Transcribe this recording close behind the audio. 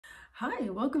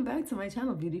Hi, welcome back to my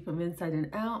channel, Beauty from Inside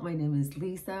and Out. My name is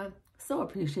Lisa. So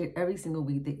appreciate every single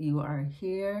week that you are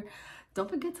here. Don't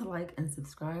forget to like and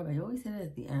subscribe. I always say that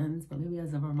at the end, but maybe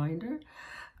as a reminder,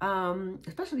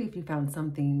 especially if you found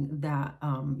something that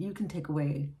you can take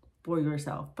away for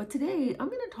yourself. But today I'm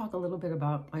going to talk a little bit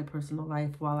about my personal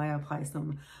life while I apply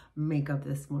some makeup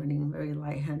this morning, very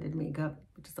light-handed makeup,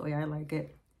 which is the way I like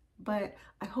it. But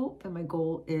I hope, and my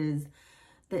goal is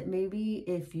that maybe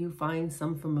if you find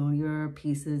some familiar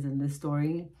pieces in this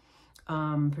story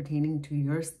pertaining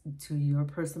to your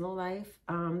personal life,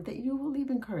 that you will leave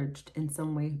encouraged in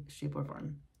some way, shape, or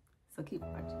form. So keep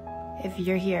watching. If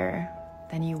you're here,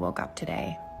 then you woke up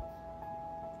today.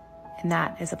 And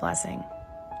that is a blessing.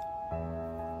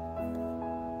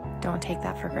 Don't take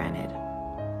that for granted.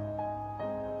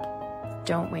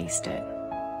 Don't waste it.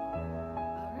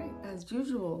 As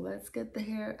usual, let's get the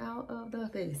hair out of the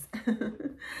face.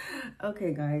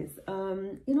 Okay, guys,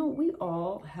 you know, we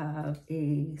all have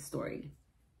a story,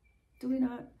 do we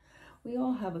not? We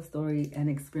all have a story and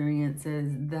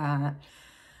experiences that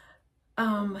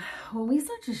when we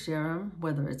start to share them,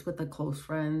 whether it's with a close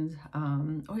friend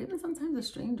or even sometimes a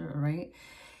stranger, right?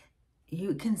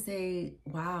 You can say,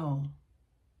 wow,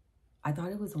 I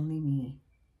thought it was only me.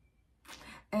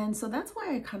 And so that's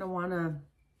why I kind of want to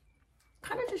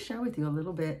just share with you a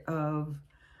little bit of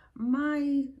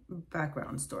my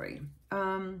background story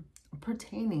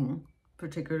pertaining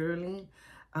particularly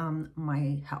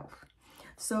my health.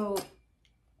 So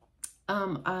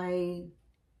I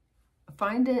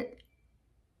find it,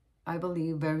 I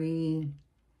believe, very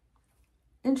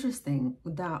interesting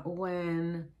that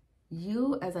when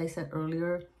you, as I said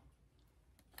earlier,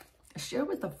 share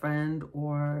with a friend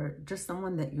or just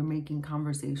someone that you're making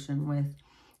conversation with,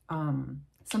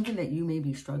 something that you may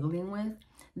be struggling with,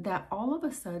 that all of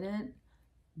a sudden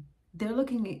they're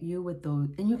looking at you with those,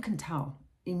 and you can tell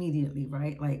immediately,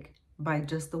 right? Like by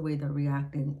just the way they're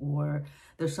reacting, or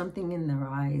there's something in their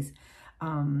eyes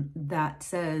that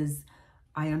says,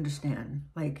 I understand.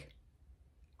 Like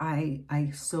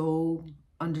I so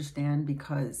understand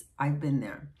because I've been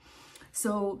there.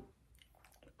 So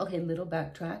okay, little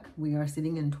backtrack. We are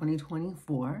sitting in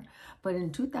 2024, but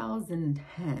in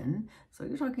 2010, so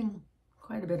you're talking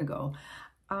quite a bit ago,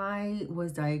 I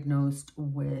was diagnosed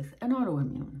with an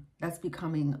autoimmune. That's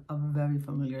becoming a very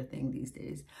familiar thing these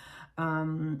days.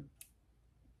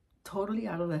 Totally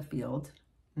out of left field.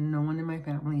 No one in my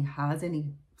family has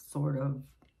any sort of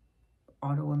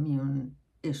autoimmune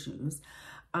issues.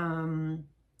 And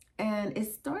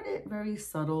it started very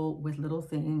subtle with little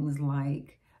things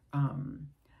like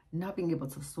not being able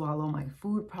to swallow my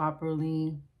food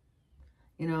properly.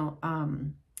 You know,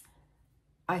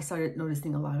 I started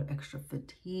noticing a lot of extra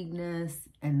fatigueness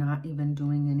and not even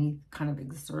doing any kind of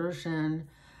exertion.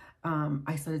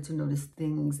 I started to notice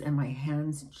things in my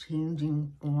hands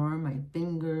changing form, my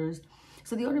fingers.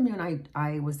 So the autoimmune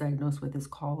I was diagnosed with is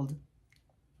called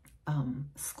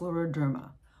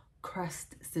scleroderma,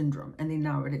 crest syndrome, and they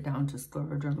narrowed it down to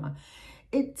scleroderma.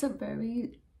 It's a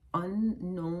very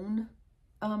unknown,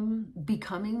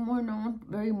 becoming more known,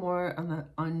 very more on the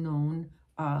unknown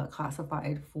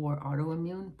classified for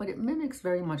autoimmune, but it mimics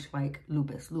very much like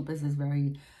lupus. Lupus is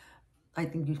very, I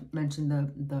think you mentioned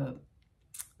the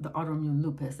autoimmune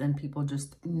lupus and people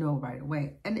just know right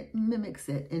away. And it mimics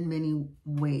it in many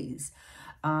ways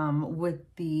with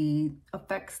the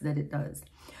effects that it does.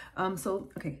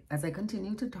 So, okay, as I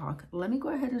continue to talk, let me go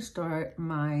ahead and start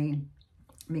my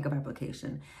makeup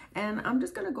application. And I'm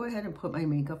just going to go ahead and put my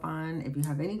makeup on. If you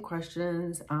have any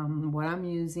questions, what I'm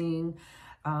using,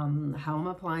 how I'm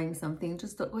applying something,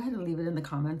 just go ahead and leave it in the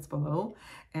comments below.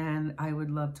 And I would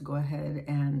love to go ahead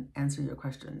and answer your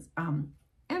questions. And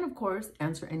of course,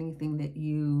 answer anything that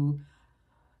you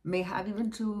may have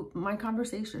even to my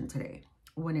conversation today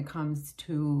when it comes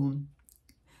to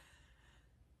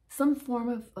some form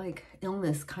of like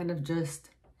illness kind of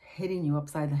just hitting you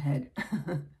upside the head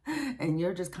and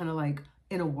you're just kind of like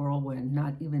in a whirlwind,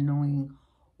 not even knowing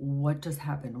what just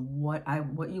happened,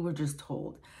 what you were just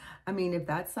told. I mean, if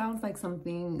that sounds like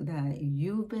something that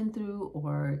you've been through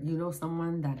or you know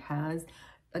someone that has,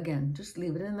 again, just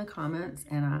leave it in the comments,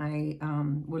 and I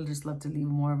would just love to leave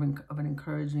more of an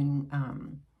encouraging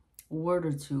word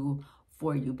or two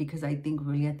for you, because I think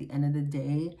really at the end of the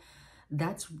day,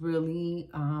 that's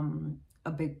really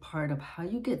a big part of how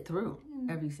you get through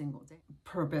every single day.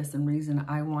 Purpose and reason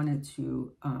I wanted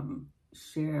to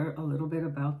share a little bit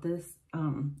about this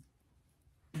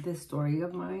this story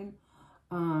of mine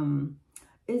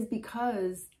is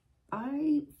because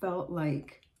I felt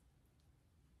like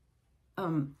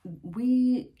when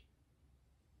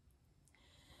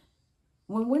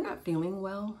we're not feeling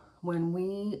well, when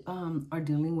we are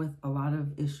dealing with a lot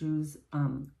of issues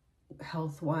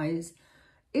health-wise,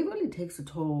 it really takes a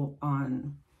toll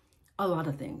on a lot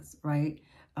of things, right?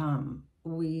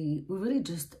 We really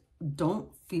just don't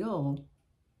feel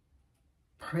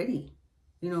pretty.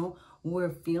 You know, we're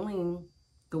feeling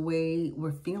the way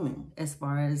we're feeling as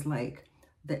far as like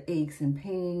the aches and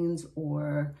pains,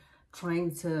 or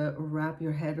trying to wrap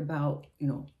your head about, you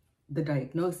know, the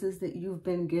diagnosis that you've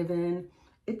been given.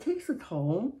 It takes a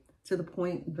toll to the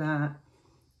point that,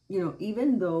 you know,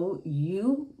 even though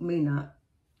you may not,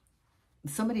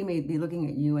 somebody may be looking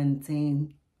at you and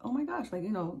saying, oh my gosh, like,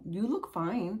 you know, you look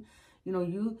fine, you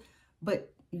know,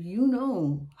 but you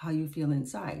know how you feel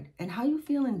inside, and how you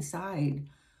feel inside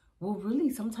will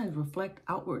really sometimes reflect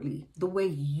outwardly the way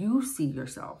you see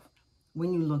yourself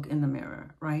when you look in the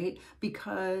mirror, right?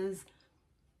 Because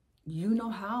you know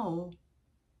how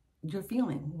you're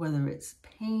feeling, whether it's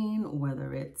pain,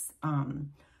 whether it's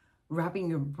wrapping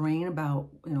your brain about,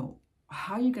 you know,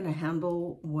 how you're going to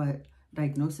handle what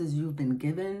diagnosis you've been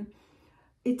given.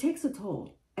 It takes a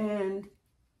toll, and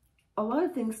a lot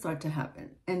of things start to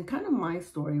happen. And kind of my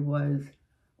story was,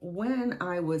 when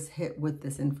I was hit with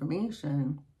this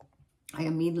information, I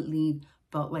immediately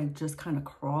felt like just kind of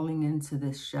crawling into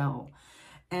this shell.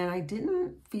 And I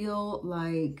didn't feel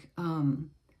like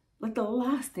the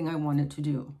last thing I wanted to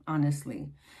do,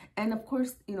 honestly. And of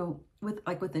course, you know, with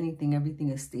anything, everything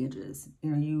is stages.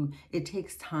 You know, it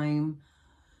takes time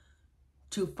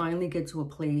to finally get to a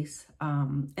place.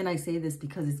 And I say this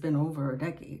because it's been over a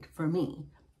decade for me,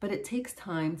 but it takes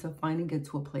time to finally get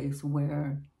to a place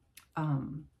where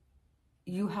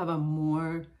you have a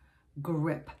more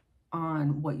grip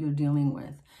on what you're dealing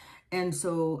with. And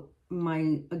so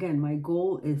my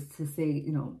goal is to say,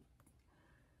 you know,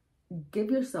 give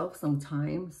yourself some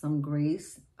time, some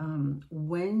grace,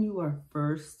 when you are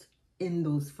first in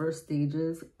those first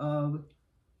stages of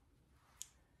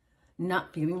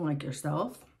not feeling like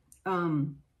yourself.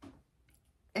 And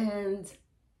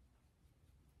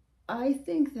I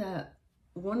think that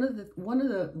one of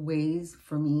the ways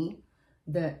for me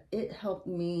that it helped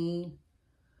me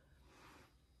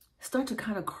start to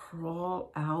kind of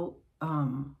crawl out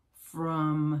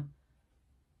from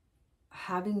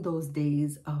having those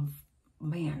days of,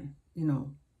 man, you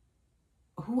know,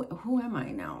 who am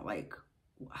I now? Like,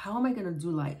 how am I going to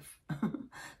do life?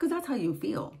 Because that's how you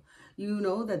feel. You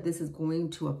know that this is going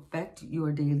to affect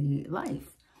your daily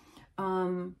life.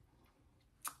 And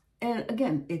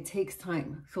again, it takes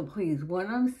time. So please, when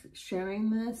I'm sharing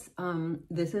this,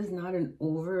 this is not an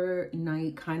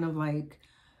overnight kind of like,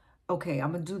 okay,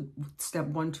 I'm going to do step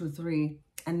 1, 2, 3,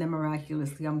 and then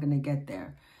miraculously I'm going to get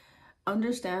there.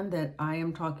 Understand that I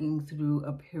am talking through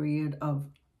a period of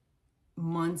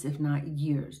months, if not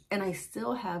years. And I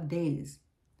still have days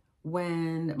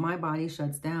when my body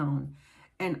shuts down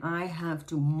and I have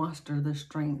to muster the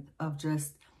strength of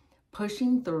just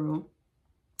pushing through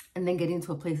and then getting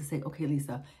to a place to say, okay,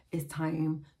 Lisa, it's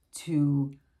time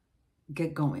to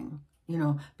get going, you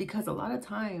know, because a lot of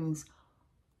times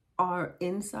our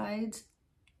insides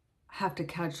have to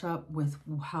catch up with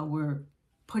how we're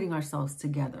putting ourselves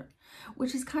together,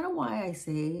 which is kind of why I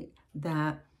say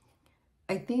that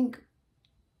I think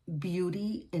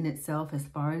beauty in itself, as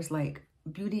far as like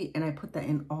beauty, and I put that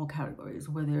in all categories,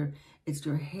 whether it's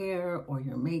your hair or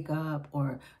your makeup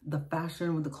or the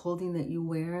fashion with the clothing that you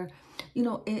wear, you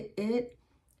know,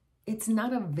 it's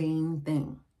not a vain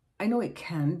thing. I know it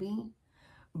can be,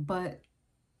 but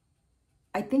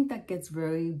I think that gets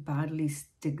very badly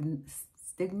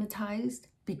stigmatized,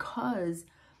 because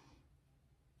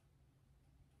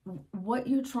what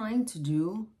you're trying to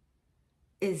do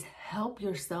is help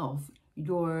yourself,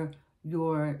 your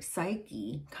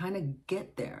psyche kind of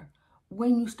get there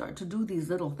when you start to do these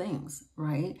little things,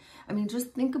 right? I mean,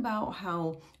 just think about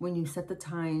how when you set the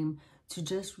time to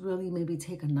just really maybe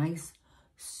take a nice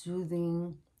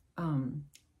soothing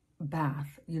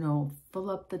bath, you know, fill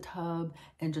up the tub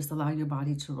and just allow your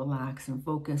body to relax and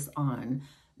focus on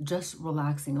just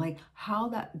relaxing, like how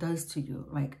that does to you,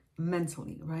 like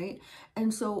mentally, right?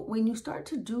 And so when you start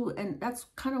to do, and that's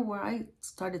kind of where I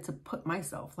started to put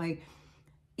myself, like,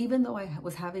 even though I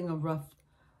was having a rough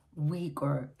week,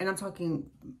 and I'm talking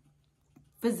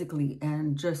physically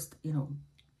and just, you know,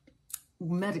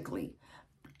 medically,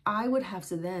 I would have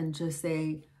to then just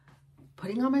say,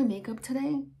 putting on my makeup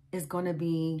today is going to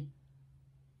be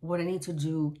what I need to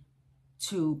do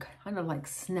to kind of like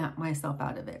snap myself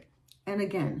out of it. And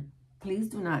again, please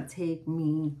do not take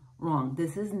me wrong.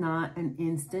 This is not an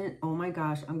instant, oh my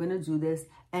gosh, I'm going to do this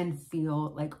and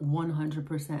feel like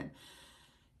 100%.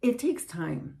 It takes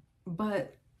time.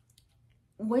 But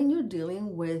when you're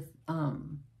dealing with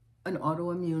an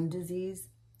autoimmune disease,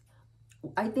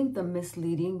 I think the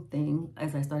misleading thing,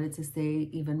 as I started to say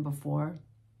even before,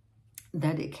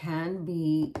 that it can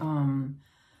be,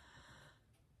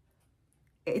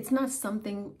 it's not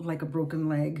something like a broken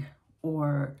leg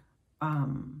or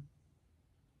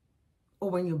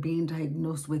when you're being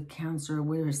diagnosed with cancer,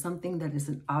 where it's something that is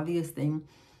an obvious thing.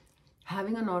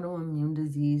 Having an autoimmune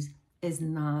disease is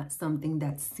not something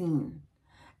that's seen.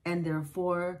 And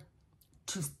therefore,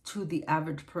 to the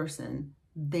average person,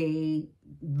 they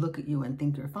look at you and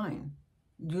think you're fine.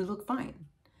 You look fine.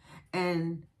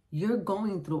 And you're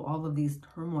going through all of these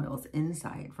turmoils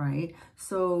inside, right?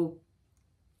 So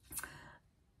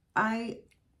I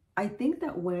think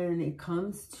that when it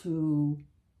comes to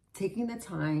taking the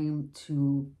time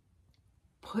to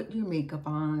put your makeup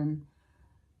on,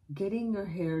 getting your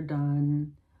hair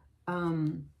done,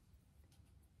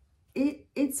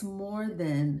 it's more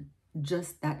than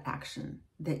just that action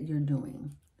that you're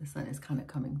doing. The sun is kind of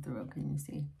coming through, can you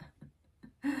see?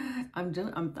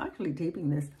 I'm actually taping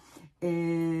this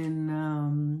in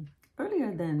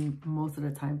earlier than most of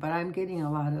the time, but I'm getting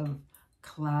a lot of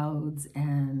clouds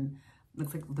and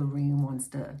looks like the rain wants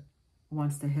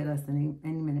to hit us any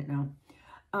minute now.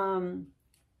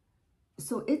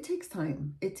 So it takes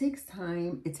time. It takes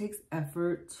time. It takes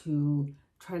effort to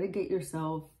try to get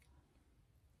yourself,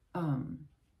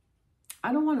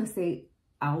 I don't want to say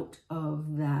out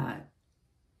of that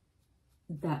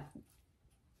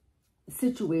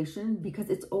situation, because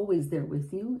it's always there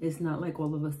with you. It's not like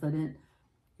all of a sudden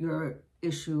your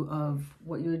issue of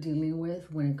what you're dealing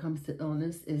with when it comes to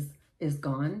illness is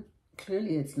gone.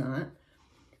 Clearly it's not.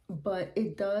 But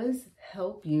it does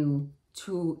help you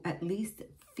to at least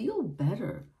feel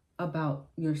better about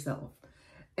yourself.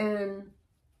 And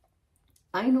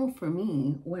I know for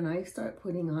me, when I start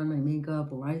putting on my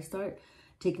makeup, or I start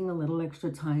taking a little extra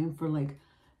time for like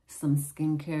some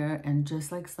skincare and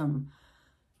just like some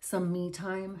me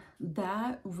time,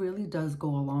 that really does go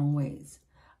a long ways.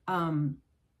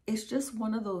 It's just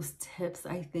one of those tips,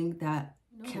 I think, that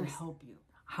can help you.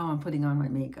 How I'm putting on my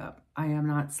makeup. I am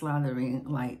not slathering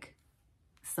like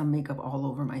some makeup all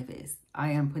over my face.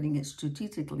 I am putting it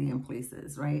strategically in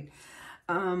places, right?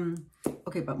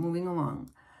 Okay, but moving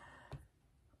along.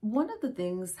 One of the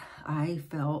things I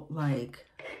felt like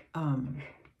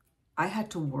I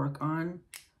had to work on,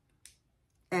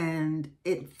 and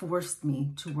it forced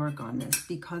me to work on this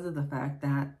because of the fact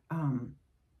that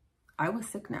I was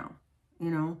sick now. You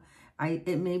know,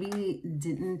 it maybe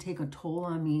didn't take a toll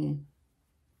on me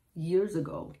years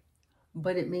ago,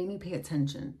 but it made me pay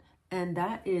attention. And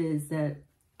that is that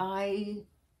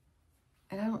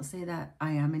and I don't say that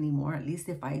I am anymore, at least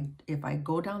if I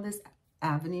go down this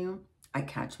avenue, I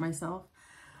catch myself,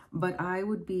 but I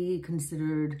would be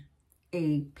considered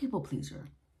a people pleaser,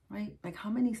 right? Like, how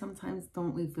many sometimes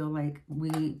don't we feel like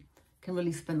we can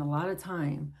really spend a lot of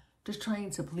time just trying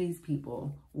to please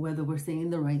people, whether we're saying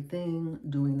the right thing,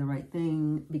 doing the right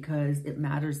thing, because it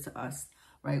matters to us,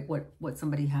 right? What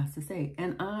somebody has to say.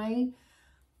 And I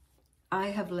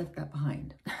have left that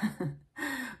behind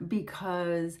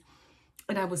because,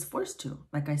 and I was forced to,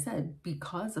 like I said,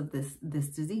 because of this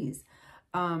disease.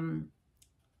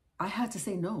 I had to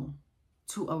say no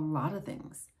to a lot of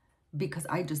things because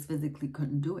I just physically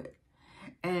couldn't do it.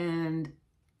 And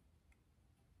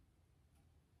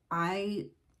I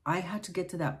had to get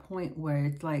to that point where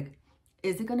it's like,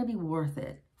 is it going to be worth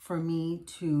it for me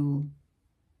to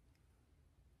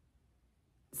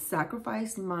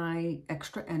sacrifice my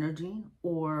extra energy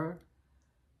or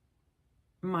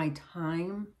my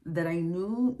time that I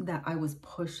knew that I was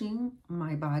pushing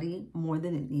my body more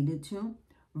than it needed to,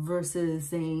 versus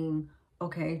saying,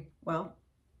 okay, well,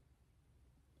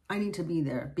 I need to be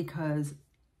there because,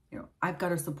 you know, I've got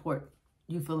to support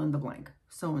you, fill in the blank,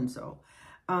 so-and-so.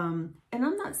 And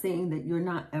I'm not saying that you're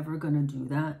not ever going to do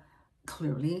that,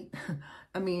 clearly.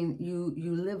 I mean,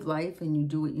 you live life and you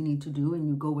do what you need to do and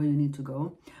you go where you need to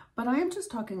go. But I am just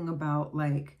talking about,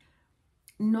 like,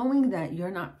 knowing that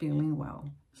you're not feeling well,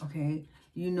 okay?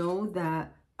 You know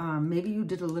that maybe you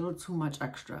did a little too much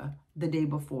extra the day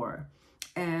before,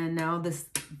 and now this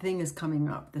thing is coming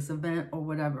up, this event or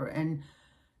whatever, and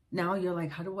now you're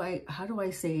like, how do I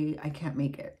say I can't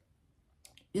make it?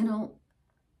 You know,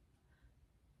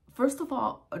 first of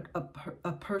all,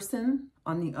 a person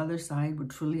on the other side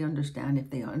would truly understand if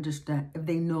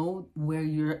they know where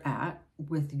you're at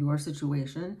with your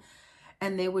situation,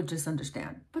 and they would just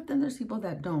understand. But then there's people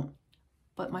that don't.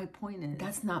 But my point is,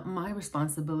 that's not my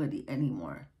responsibility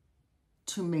anymore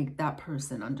to make that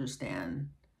person understand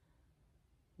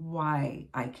why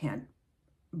I can't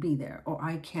be there or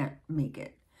I can't make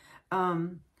it.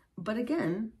 But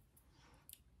again,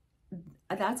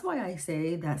 that's why I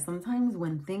say that sometimes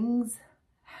when things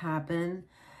happen,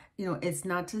 you know, it's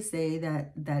not to say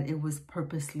that it was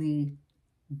purposely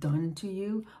done to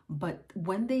you, but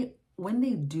when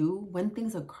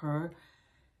things occur,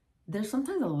 there's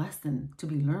sometimes a lesson to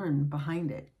be learned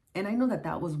behind it. And I know that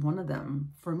that was one of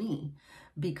them for me,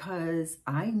 because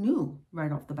I knew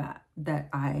right off the bat that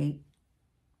I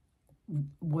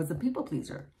was a people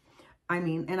pleaser. I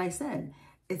mean, and I said,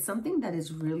 it's something that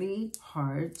is really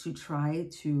hard to try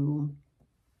to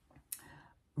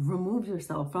remove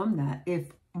yourself from that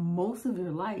if most of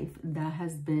your life that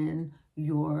has been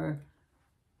your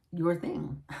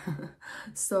thing.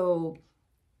 So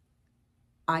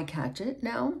I catch it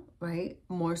now, right?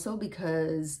 More so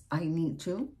because I need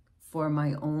to for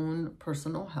my own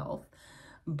personal health.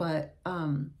 But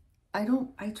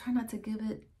I try not to give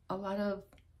it a lot of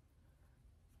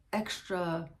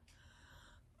extra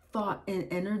thought and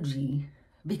energy,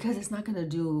 because it's not going to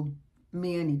do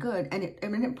me any good. And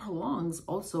it prolongs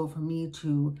also for me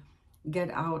to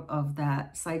get out of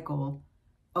that cycle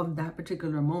of that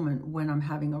particular moment when I'm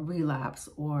having a relapse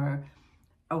or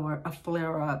a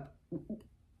flare up.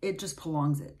 It just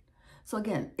prolongs it. So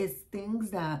again, it's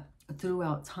things that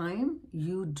throughout time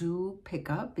you do pick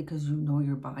up because you know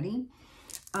your body.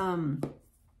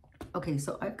 Okay,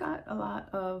 so I've got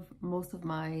most of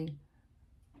my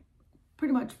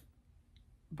pretty much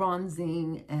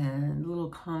bronzing and little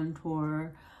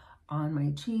contour on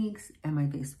my cheeks and my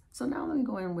face. So now let me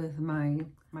go in with my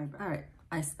all right,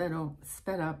 I sped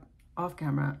up off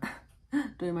camera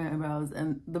doing my eyebrows,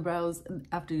 and the brows,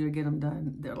 after you get them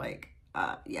done, they're like,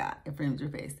 yeah, it frames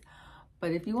your face.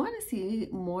 But if you want to see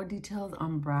more details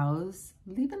on brows,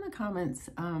 leave in the comments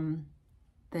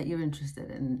that you're interested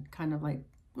in, kind of like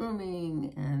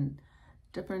grooming and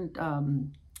different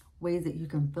ways that you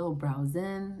can fill brows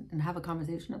in, and have a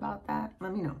conversation about that.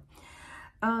 Let me know.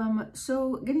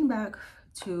 So getting back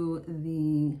to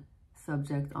the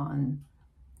subject on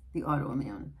the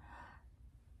autoimmune,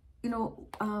 you know,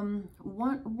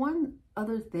 one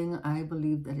other thing I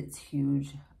believe that it's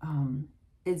huge.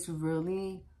 It's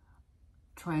really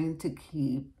trying to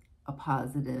keep a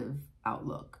positive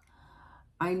outlook.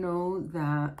 I know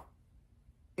that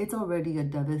it's already a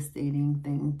devastating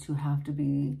thing to have to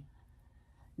be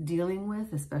dealing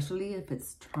with, especially if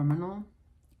it's terminal.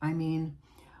 I mean,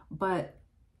 but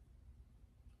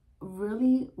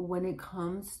really when it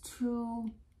comes to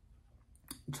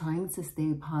trying to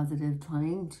stay positive,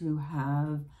 trying to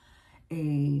have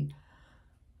a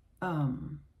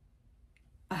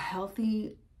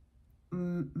healthy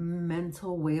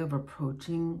mental way of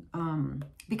approaching,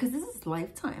 because this is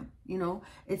lifetime, you know,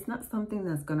 it's not something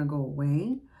that's going to go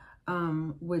away,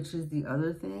 which is the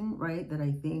other thing, right, that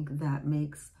I think that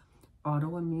makes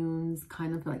autoimmunes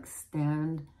kind of like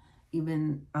stand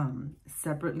even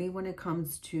separately when it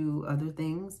comes to other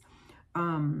things.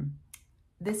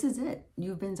 This is it.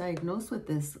 You've been diagnosed with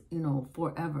this, you know,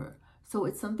 forever. So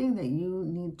it's something that you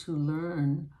need to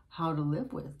learn how to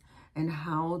live with and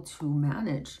how to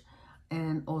manage.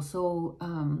 And also,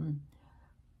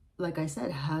 like I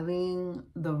said, having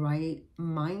the right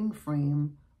mind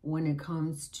frame when it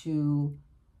comes to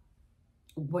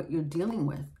what you're dealing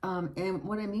with. And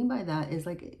what I mean by that is,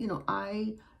 like, you know,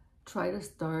 I try to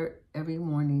start every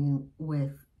morning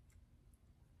with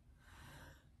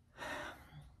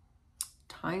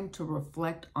time to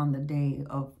reflect on the day,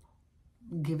 of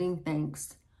giving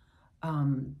thanks,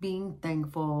 being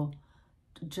thankful.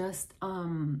 Just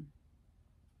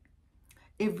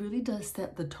it really does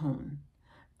set the tone,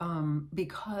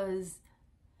 because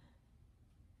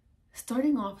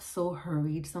starting off so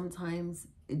hurried, sometimes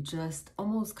it just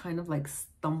almost kind of like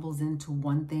stumbles into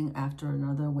one thing after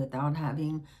another without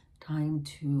having time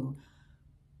to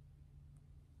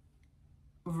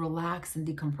relax and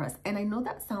decompress. And I know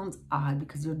that sounds odd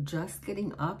because you're just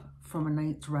getting up from a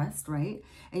night's rest, right?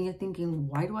 And you're thinking,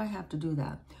 why do I have to do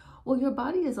that? Well, your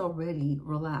body is already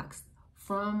relaxed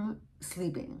from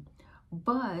sleeping,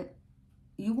 but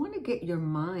you want to get your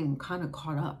mind kind of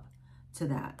caught up to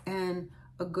that. And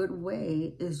a good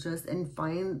way is just, and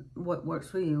find what works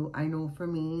for you. I know for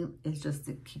me, it's just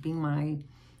keeping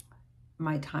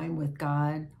my time with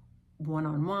God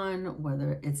one-on-one,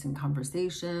 whether it's in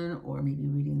conversation or maybe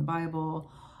reading the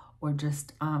Bible, or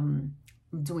just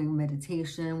doing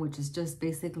meditation, which is just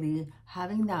basically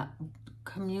having that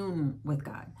commune with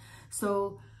God.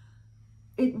 So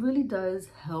it really does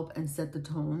help and set the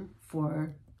tone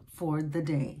for the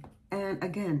day. And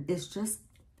again, it's just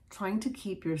trying to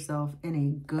keep yourself in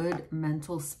a good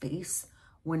mental space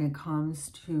when it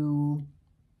comes to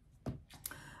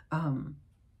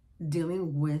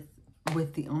dealing with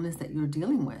the illness that you're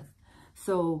dealing with.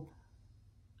 So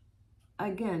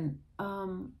again,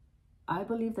 I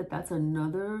believe that that's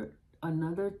another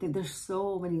thing. There's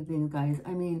so many things, guys.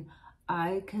 I mean,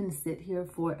 I can sit here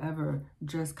forever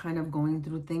just kind of going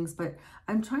through things, but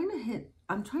I'm trying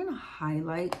to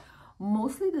highlight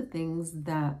mostly the things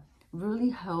that really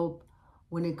help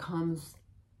when it comes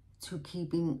to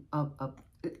keeping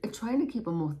trying to keep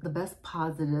the best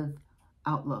positive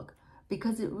outlook,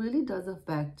 because it really does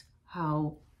affect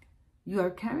how you are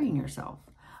carrying yourself.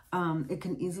 It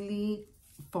can easily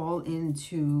fall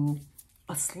into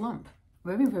a slump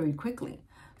very, very quickly.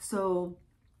 So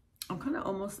I'm kind of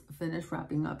almost finished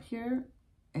wrapping up here,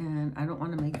 and I don't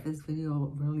want to make this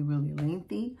video really, really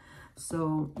lengthy.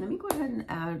 So let me go ahead and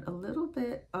add a little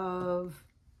bit of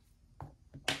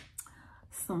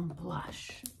some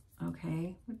blush,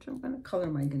 okay? Which color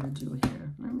am I gonna do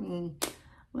here?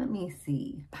 Let me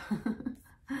see.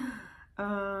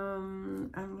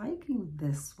 I'm liking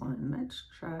this one. Let's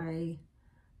try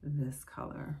this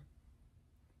color.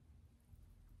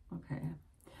 Okay.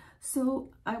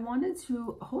 So I wanted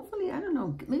to hopefully, I don't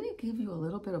know, maybe give you a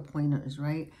little bit of pointers,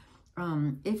 right?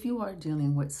 If you are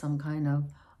dealing with some kind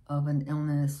of an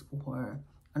illness or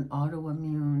an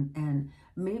autoimmune, and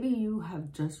maybe you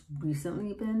have just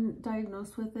recently been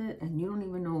diagnosed with it and you don't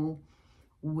even know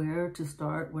where to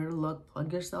start, where to look,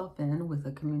 plug yourself in with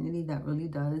a community that really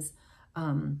does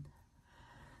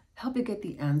help you get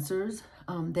the answers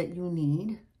that you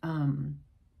need.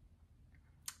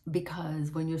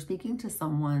 Because when you're speaking to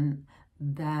someone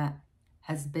that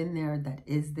has been there, that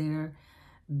is there,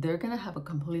 they're going to have a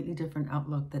completely different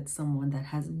outlook than someone that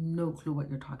has no clue what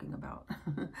you're talking about.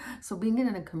 So being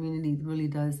in a community really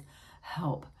does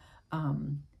help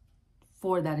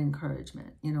for that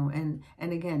encouragement, you know. And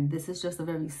again, this is just a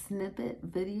very snippet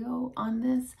video on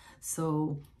this.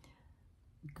 So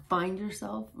find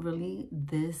yourself really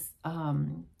this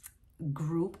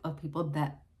group of people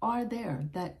that are there,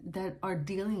 that are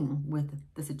dealing with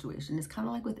the situation. It's kind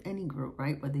of like with any group,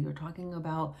 right? Whether you're talking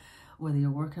about whether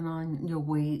you're working on your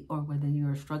weight or whether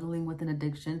you're struggling with an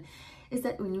addiction, is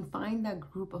that when you find that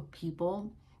group of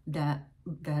people that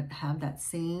have that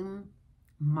same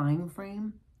mind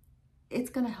frame, it's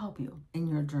going to help you in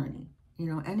your journey, you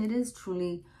know. And it is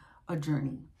truly a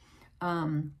journey. Let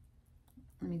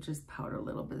me just powder a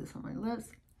little bit of this on my lips.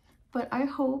 But I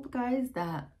hope, guys,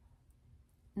 that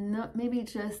maybe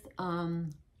just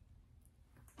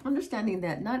understanding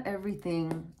that not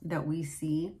everything that we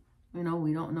see, you know,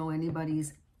 we don't know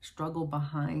anybody's struggle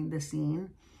behind the scene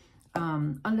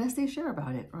unless they share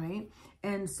about it, right?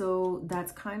 And so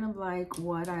that's kind of like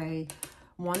what I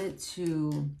wanted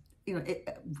to, you know,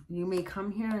 you may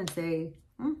come here and say,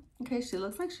 okay, she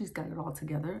looks like she's got it all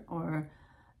together,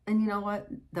 and you know what?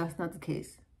 That's not the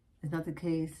case. It's not the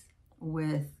case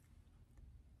with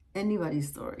anybody's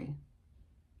story.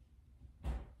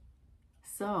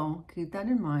 So keep that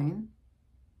in mind.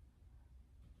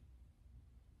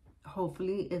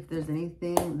 Hopefully, if there's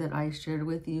anything that I shared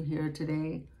with you here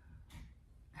today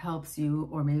helps you,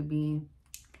 or maybe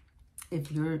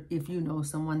if you know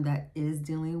someone that is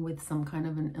dealing with some kind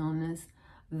of an illness,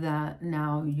 that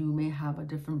now you may have a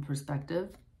different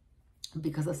perspective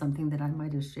because of something that I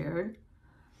might have shared.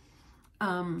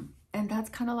 And that's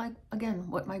kind of like, again,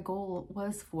 what my goal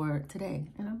was for today.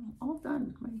 And I'm all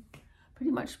done.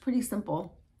 Pretty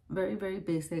simple, very, very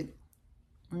basic,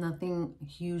 nothing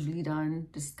hugely done,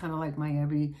 just kind of like my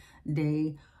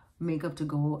everyday makeup to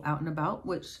go out and about,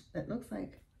 which it looks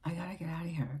like I gotta get out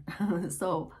of here.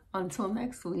 So until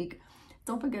next week,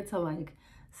 don't forget to like,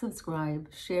 subscribe,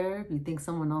 share if you think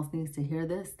someone else needs to hear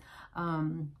this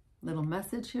little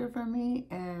message here from me.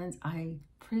 And I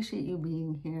appreciate you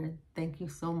being here. Thank you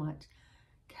so much.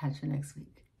 Catch you next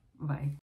week. Bye.